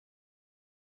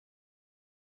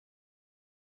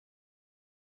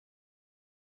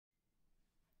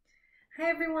Hi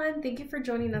everyone, thank you for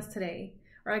joining us today.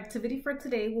 Our activity for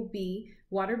today will be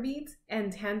water beads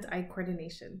and hand-eye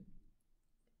coordination.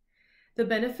 The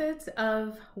benefits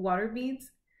of water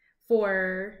beads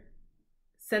for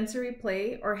sensory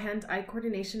play or hand-eye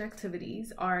coordination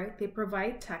activities are they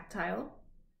provide tactile,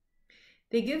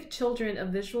 they give children a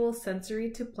visual sensory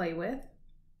to play with,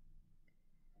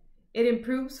 it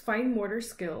improves fine motor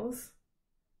skills,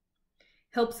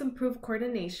 helps improve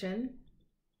coordination,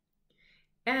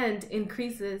 and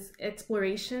increases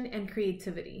exploration and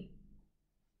creativity.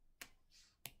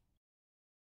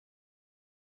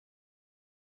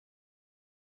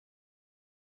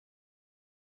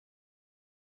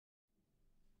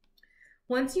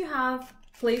 Once you have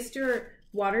placed your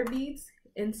water beads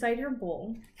inside your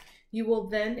bowl, you will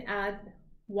then add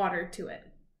water to it.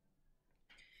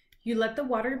 You let the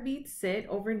water beads sit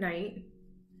overnight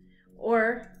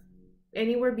or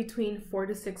anywhere between 4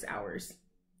 to 6 hours.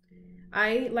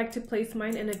 I like to place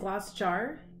mine in a glass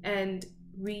jar and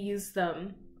reuse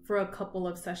them for a couple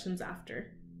of sessions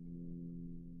after.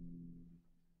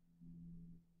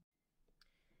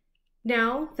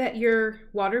 Now that your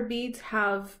water beads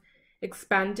have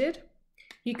expanded,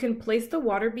 you can place the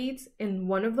water beads in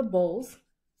one of the bowls.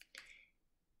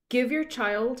 Give your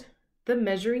child the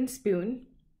measuring spoon.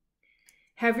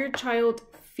 Have your child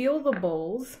feel the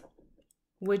bowls.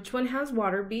 Which one has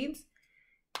water beads?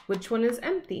 Which one is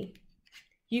empty?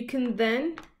 You can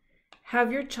then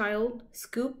have your child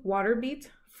scoop water beads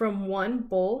from one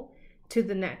bowl to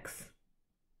the next.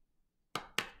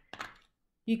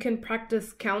 You can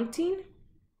practice counting,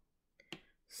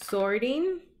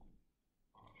 sorting.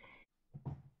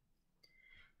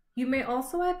 You may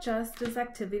also adjust this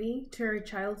activity to your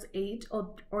child's age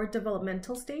or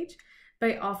developmental stage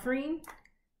by offering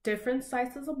different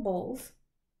sizes of bowls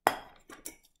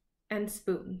and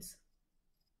spoons.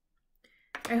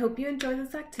 I hope you enjoy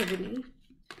this activity.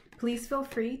 Please feel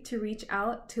free to reach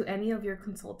out to any of your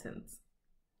consultants.